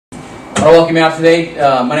I want to welcome you out today.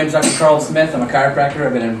 My name is Dr. Karl Smith. I'm a chiropractor.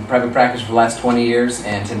 I've been in private practice for the last 20 years,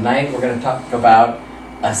 and tonight we're going to talk about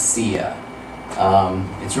Asea.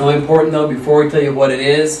 It's really important, though, before we tell you what it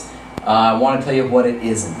is, I want to tell you what it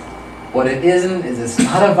isn't. What it isn't is it's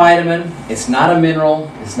not a vitamin, it's not a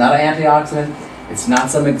mineral, it's not an antioxidant, it's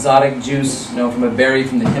not some exotic juice, from a berry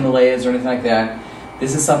from the Himalayas or anything like that.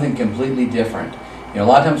 This is something completely different. A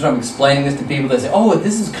lot of times when I'm explaining this to people, they say, "Oh,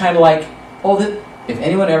 this is kind of like," if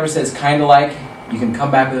anyone ever says kind of like, you can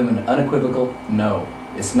come back with them an unequivocal no.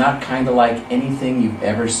 It's not kind of like anything you've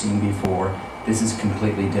ever seen before. This is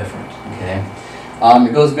completely different, okay?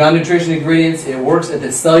 It goes beyond nutrition ingredients. It works at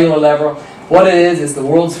the cellular level. What it is the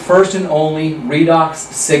world's first and only redox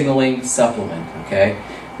signaling supplement, okay?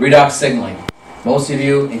 Redox signaling. Most of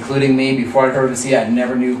you, including me, before I heard of Asea, I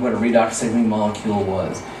never knew what a redox signaling molecule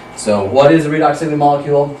was. So what is a redox signaling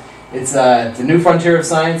molecule? It's a new frontier of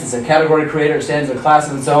science. It's a category creator. It stands in a class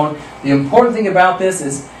of its own. The important thing about this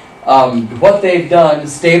is what they've done,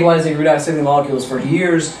 stabilizing redox signaling molecules for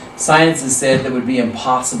years, science has said that would be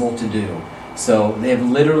impossible to do. So they have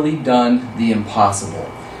literally done the impossible.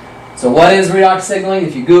 So what is redox signaling?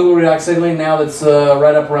 If you Google redox signaling now, that's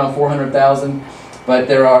right up around 400,000. But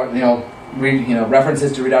there are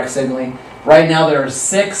references to redox signaling. Right now there are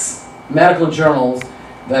 6 medical journals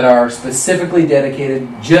that are specifically dedicated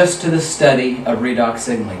just to the study of redox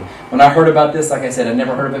signaling. When I heard about this, like I said, I'd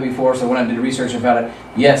never heard of it before, so when I did research about it,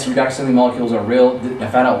 yes, redox signaling molecules are real. I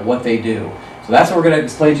found out what they do. So that's what we're going to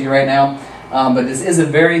explain to you right now. But this is a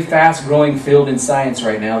very fast-growing field in science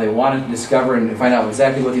right now. They want to discover and find out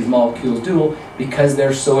exactly what these molecules do because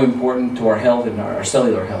they're so important to our health and our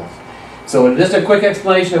cellular health. So just a quick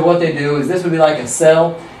explanation of what they do is this would be like a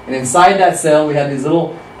cell, and inside that cell we have these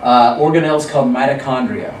little organelles called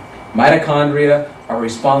mitochondria. Mitochondria are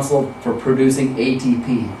responsible for producing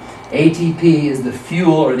ATP. ATP is the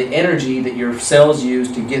fuel or the energy that your cells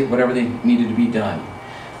use to get whatever they needed to be done.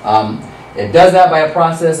 It does that by a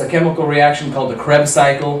process, a chemical reaction called the Krebs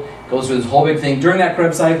cycle. It goes through this whole big thing. During that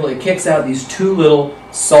Krebs cycle, it kicks out these 2 little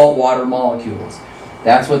salt water molecules.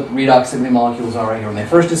 That's what redox signaling molecules are right here. When they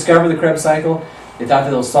first discovered the Krebs cycle, they thought that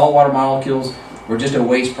those salt water molecules were just a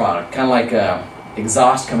waste product, kind of like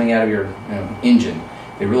exhaust coming out of your engine.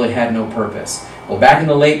 They really had no purpose. Well, back in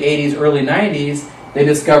the late 80s, early 90s, they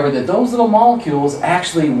discovered that those little molecules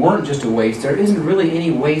actually weren't just a waste. There isn't really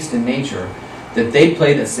any waste in nature, that they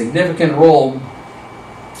played a significant role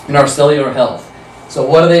in our cellular health. So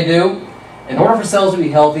what do? In order for cells to be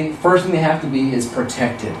healthy, first thing they have to be is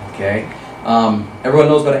protected, okay? Everyone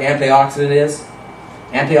knows what an antioxidant is.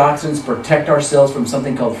 Antioxidants protect our cells from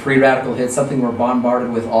something called free radical hits, something we're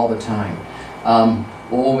bombarded with all the time.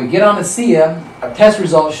 Well, when we get on Asea, our test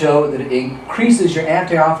results show that it increases your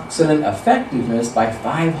antioxidant effectiveness by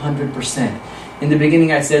 500%. In the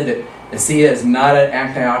beginning I said that Asea is not an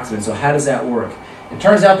antioxidant, so how does that work? It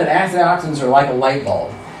turns out that antioxidants are like a light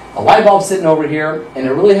bulb. A light bulb's sitting over here, and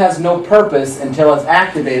it really has no purpose until it's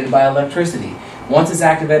activated by electricity. Once it's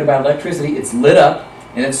activated by electricity, it's lit up,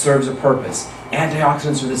 and it serves a purpose.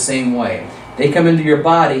 Antioxidants are the same way. They come into your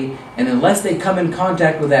body, and unless they come in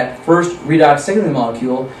contact with that first redox signaling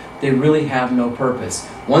molecule, they really have no purpose.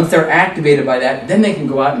 Once they're activated by that, then they can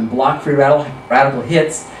go out and block free radical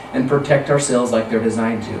hits and protect our cells like they're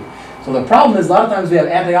designed to. So the problem is a lot of times we have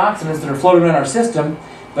antioxidants that are floating around our system,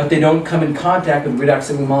 but they don't come in contact with the redox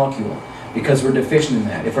signaling molecule because we're deficient in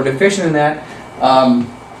that. If we're deficient in that,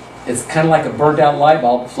 it's kind of like a burnt-out light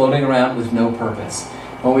bulb floating around with no purpose.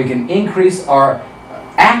 When we can increase our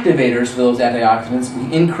activators for those antioxidants,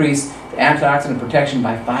 we increase the antioxidant protection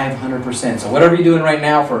by 500%. So whatever you're doing right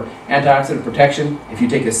now for antioxidant protection, if you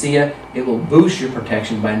take Asea, it will boost your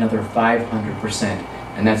protection by another 500%,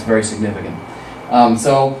 and that's very significant.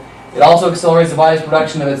 So it also accelerates the body's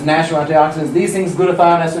production of its natural antioxidants. These things,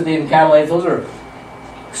 glutathione, estrogen, and catalase, those are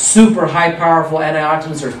super high powerful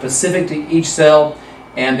antioxidants. They're specific to each cell,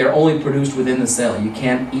 and they're only produced within the cell. You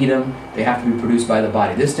can't eat them. They have to be produced by the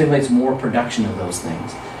body. This stimulates more production of those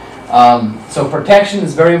things. So protection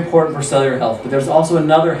is very important for cellular health, but there's also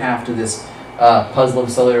another half to this puzzle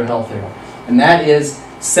of cellular health here, and that is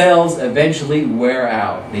cells eventually wear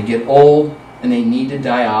out. They get old, and they need to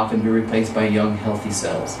die off and be replaced by young, healthy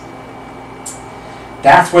cells.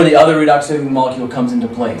 That's where the other redox signaling molecule comes into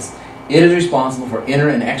place. It is responsible for inter-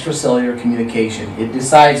 and extracellular communication. It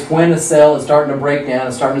decides when a cell is starting to break down,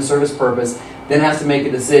 is starting to serve its purpose, then has to make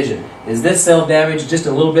a decision. Is this cell damaged just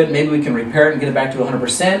a little bit, maybe we can repair it and get it back to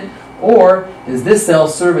 100%? Or does this cell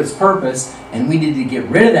serve its purpose and we need to get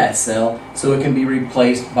rid of that cell so it can be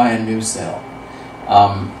replaced by a new cell?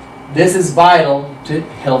 This is vital to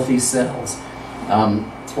healthy cells.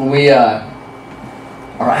 When we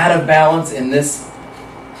are out of balance in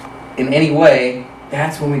any way,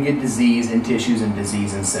 that's when we get disease in tissues and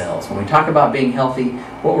disease in cells. When we talk about being healthy,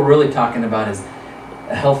 what we're really talking about is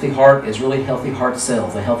a healthy heart is really healthy heart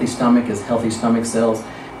cells. A healthy stomach is healthy stomach cells.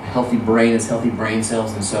 A healthy brain is healthy brain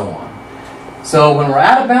cells, and so on. So when we're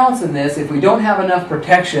out of balance in this, if we don't have enough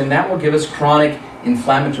protection, that will give us chronic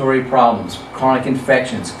inflammatory problems, chronic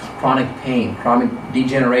infections, chronic pain, chronic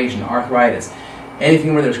degeneration, arthritis,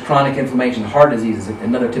 anything where there's chronic inflammation. Heart disease is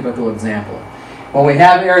another typical example. When we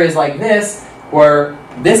have areas like this, where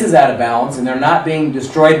this is out of balance and they're not being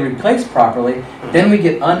destroyed and replaced properly, then we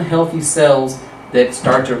get unhealthy cells that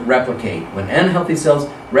start to replicate. When unhealthy cells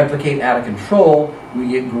replicate out of control, we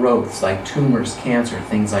get growths like tumors, cancer,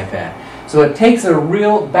 things like that. So it takes a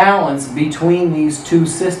real balance between these two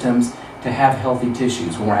systems to have healthy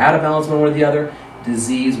tissues. When we're out of balance one way or the other,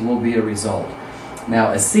 disease will be a result.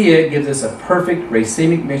 Now, Asea gives us a perfect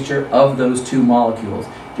racemic mixture of those two molecules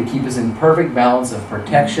to keep us in perfect balance of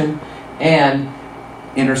protection and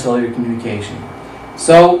intercellular communication.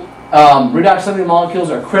 So, redox cellular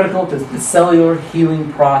molecules are critical to the cellular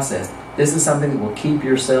healing process. This is something that will keep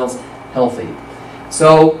your cells healthy.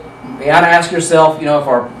 So, you got to ask yourself, if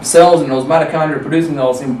our cells and those mitochondria are producing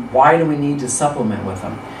those, why do we need to supplement with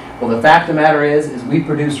them? Well, the fact of the matter is we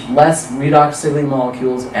produce less redox signaling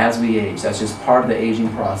molecules as we age. That's just part of the aging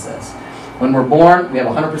process. When we're born, we have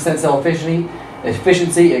 100% cell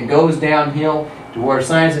efficiency. It goes downhill to where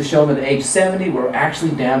science has shown that at age 70, we're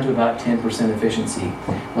actually down to about 10% efficiency.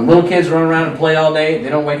 When little kids run around and play all day, they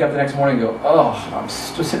don't wake up the next morning and go, oh, I'm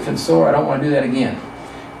stiff and sore, I don't want to do that again.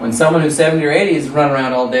 When someone who's 70 or 80 is running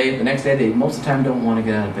around all day, the next day they most of the time don't want to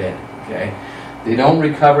get out of bed. Okay? They don't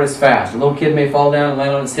recover as fast. A little kid may fall down and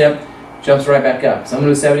land on his hip, jumps right back up. Someone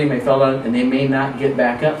who's 70 may fall down and they may not get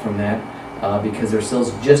back up from that because their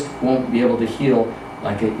cells just won't be able to heal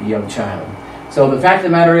like a young child. So the fact of the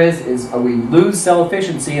matter is we lose cell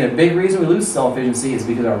efficiency, and a big reason we lose cell efficiency is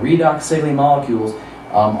because our redox signaling molecules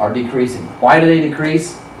are decreasing. Why do they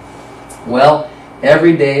decrease? Well,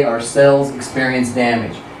 every day our cells experience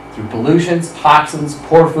damage through pollutions, toxins,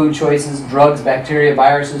 poor food choices, drugs, bacteria,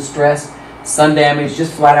 viruses, stress, sun damage,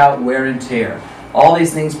 just flat out wear and tear. All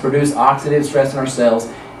these things produce oxidative stress in our cells,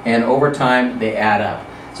 and over time they add up.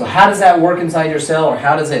 So how does that work inside your cell, or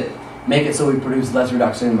how does it make it so we produce less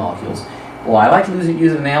redox signaling molecules? Well, I like to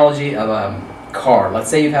use an analogy of a car. Let's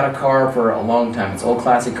say you've had a car for a long time. It's an old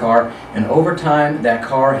classic car, and over time that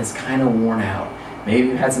car has kind of worn out. Maybe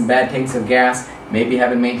you've had some bad tanks of gas. Maybe you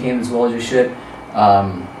haven't maintained it as well as you should.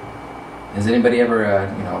 Has anybody ever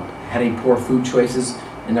had any poor food choices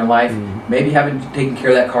in their life? Maybe you haven't taken care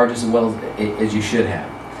of that car just as well as you should have.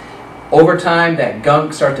 Over time, that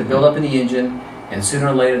gunk starts to build up in the engine, and sooner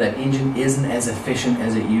or later that engine isn't as efficient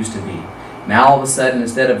as it used to be. Now all of a sudden,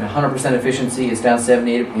 instead of 100% efficiency, it's down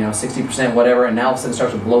 70, 60%, whatever, and now all of a sudden it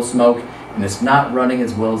starts to blow smoke, and it's not running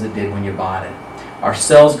as well as it did when you bought it. Our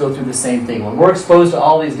cells go through the same thing. When we're exposed to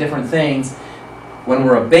all these different things, when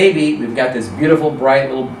we're a baby, we've got this beautiful, bright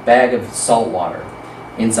little bag of salt water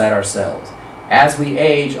inside our cells. As we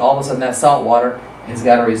age, all of a sudden that salt water has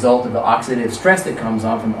got a result of the oxidative stress that comes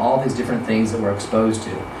on from all these different things that we're exposed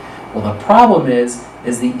to. Well, the problem is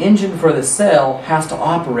the engine for the cell has to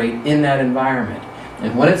operate in that environment.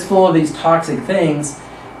 And when it's full of these toxic things,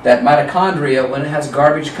 that mitochondria, when it has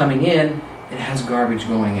garbage coming in, it has garbage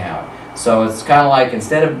going out. So it's kind of like,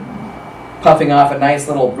 instead of puffing off a nice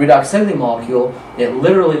little redox signaling molecule, it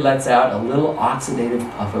literally lets out a little oxidative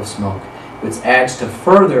puff of smoke, which adds to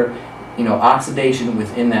further oxidation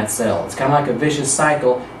within that cell. It's kind of like a vicious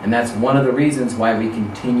cycle, and that's one of the reasons why we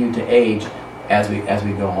continue to age as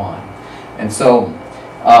we go on. And so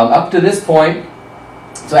up to this point,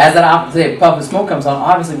 so as that oxidative puff of smoke comes on,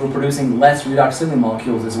 obviously we're producing less redox signaling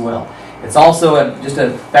molecules as well. It's also just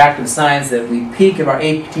a fact of science that we peak of our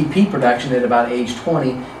ATP production at about age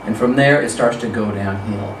 20, and from there it starts to go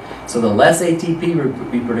downhill. So the less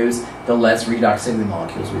ATP we produce, the less redox signaling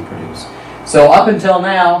molecules we produce. So up until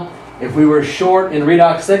now, if we were short in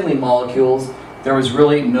redox signaling molecules, there was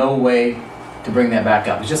really no way to bring that back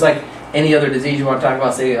up. It's just like any other disease you want to talk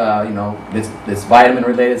about, say, this vitamin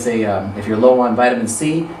related, say, if you're low on vitamin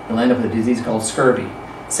C, you'll end up with a disease called scurvy.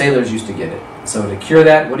 Sailors used to get it. So to cure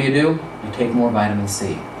that, what do? You take more vitamin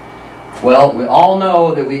C. Well, we all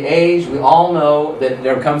know that we age. We all know that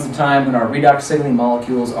there comes a time when our redox signaling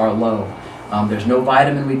molecules are low. There's no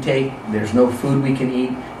vitamin we take. There's no food we can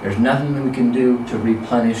eat. There's nothing that we can do to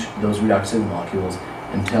replenish those redox signaling molecules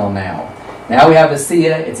until now. Now we have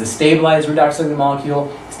Asea. It's a stabilized redox signaling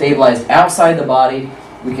molecule, stabilized outside the body.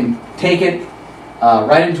 We can take it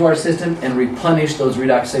right into our system and replenish those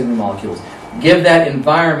redox signaling molecules. give that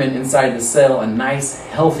environment inside the cell a nice,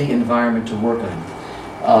 healthy environment to work in.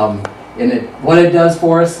 What it does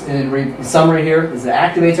for us, in summary here, is it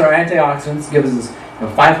activates our antioxidants, gives us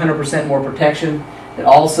 500% more protection. It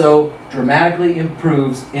also dramatically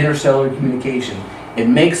improves intercellular communication. It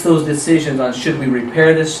makes those decisions on should we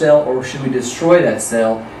repair this cell or should we destroy that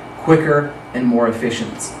cell quicker and more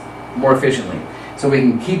efficiently. So we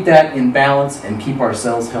can keep that in balance and keep our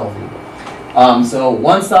cells healthy. So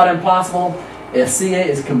once thought impossible, Asea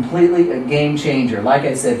is completely a game changer. Like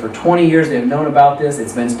I said, for 20 years they've known about this.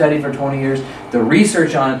 It's been studied for 20 years. The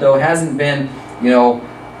research on it, though, hasn't been,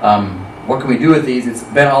 what can we do with these? It's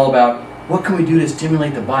been all about what can we do to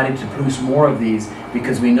stimulate the body to produce more of these,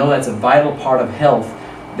 because we know that's a vital part of health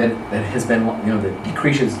that has been, that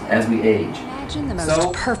decreases as we age. Imagine the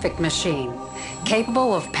most perfect machine,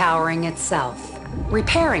 capable of powering itself,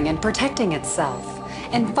 repairing and protecting itself,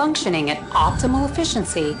 and functioning at optimal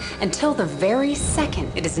efficiency until the very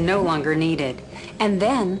second it is no longer needed, and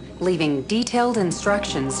then leaving detailed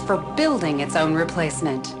instructions for building its own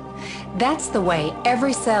replacement. That's the way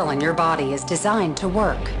every cell in your body is designed to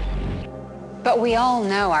work. But we all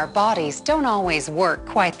know our bodies don't always work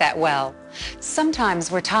quite that well.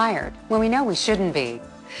 Sometimes we're tired when we know we shouldn't be.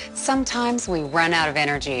 Sometimes we run out of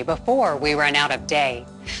energy before we run out of day.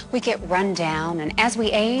 We get run down, and as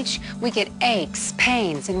we age, we get aches,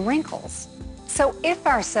 pains, and wrinkles. So if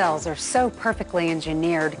our cells are so perfectly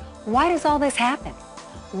engineered, why does all this happen?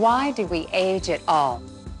 Why do we age at all?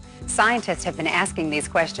 Scientists have been asking these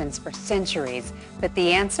questions for centuries, but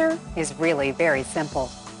the answer is really very simple.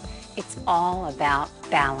 It's all about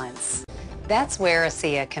balance. That's where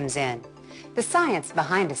Asea comes in. The science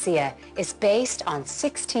behind Asea is based on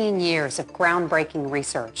 16 years of groundbreaking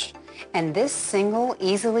research. And this single,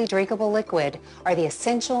 easily drinkable liquid are the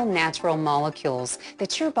essential natural molecules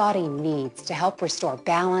that your body needs to help restore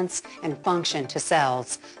balance and function to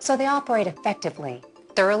cells so they operate effectively,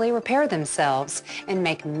 thoroughly repair themselves, and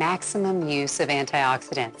make maximum use of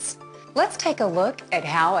antioxidants. Let's take a look at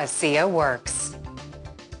how Asea works.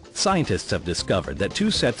 Scientists have discovered that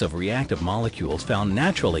two sets of reactive molecules found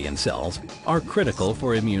naturally in cells are critical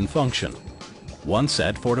for immune function. One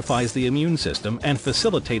set fortifies the immune system and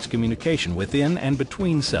facilitates communication within and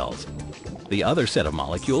between cells. The other set of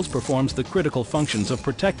molecules performs the critical functions of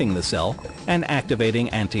protecting the cell and activating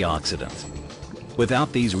antioxidants.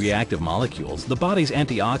 Without these reactive molecules, the body's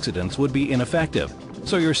antioxidants would be ineffective,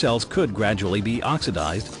 so your cells could gradually be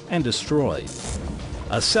oxidized and destroyed.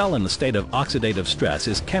 A cell in the state of oxidative stress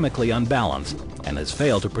is chemically unbalanced and has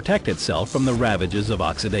failed to protect itself from the ravages of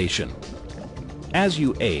oxidation. As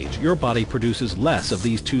you age, your body produces less of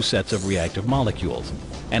these two sets of reactive molecules,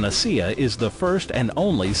 and Asea is the first and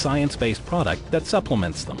only science-based product that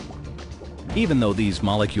supplements them. Even though these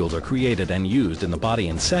molecules are created and used in the body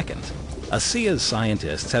in seconds, Asea's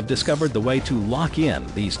scientists have discovered the way to lock in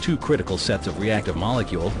these two critical sets of reactive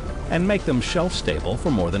molecules and make them shelf-stable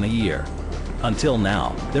for more than a year. Until now,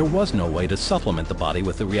 there was no way to supplement the body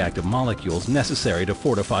with the reactive molecules necessary to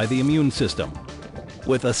fortify the immune system.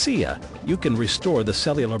 With Asea, you can restore the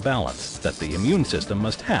cellular balance that the immune system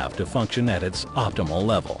must have to function at its optimal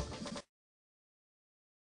level.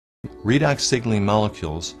 Redox signaling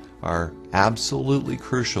molecules are absolutely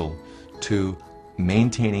crucial to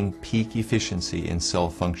maintaining peak efficiency in cell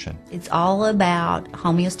function. It's all about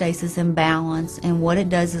homeostasis and balance, and what it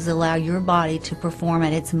does is allow your body to perform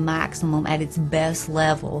at its maximum, at its best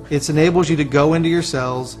level. It enables you to go into your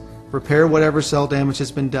cells, repair whatever cell damage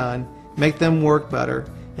has been done, make them work better,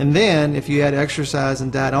 and then if you add exercise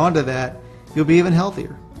and diet onto that, you'll be even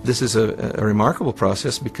healthier. This is a remarkable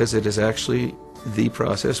process because it is actually the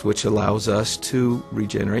process which allows us to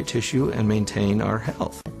regenerate tissue and maintain our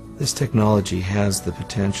health. This technology has the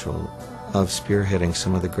potential of spearheading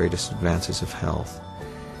some of the greatest advances of health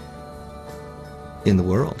in the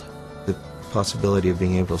world. The possibility of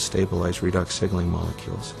being able to stabilize redox signaling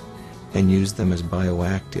molecules and use them as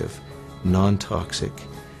bioactive, non-toxic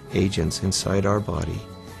agents inside our body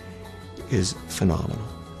is phenomenal.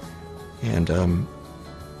 And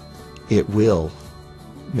it will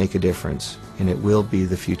make a difference, and it will be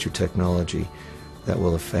the future technology that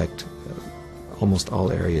will affect almost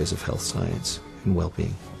all areas of health science and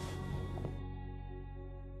well-being.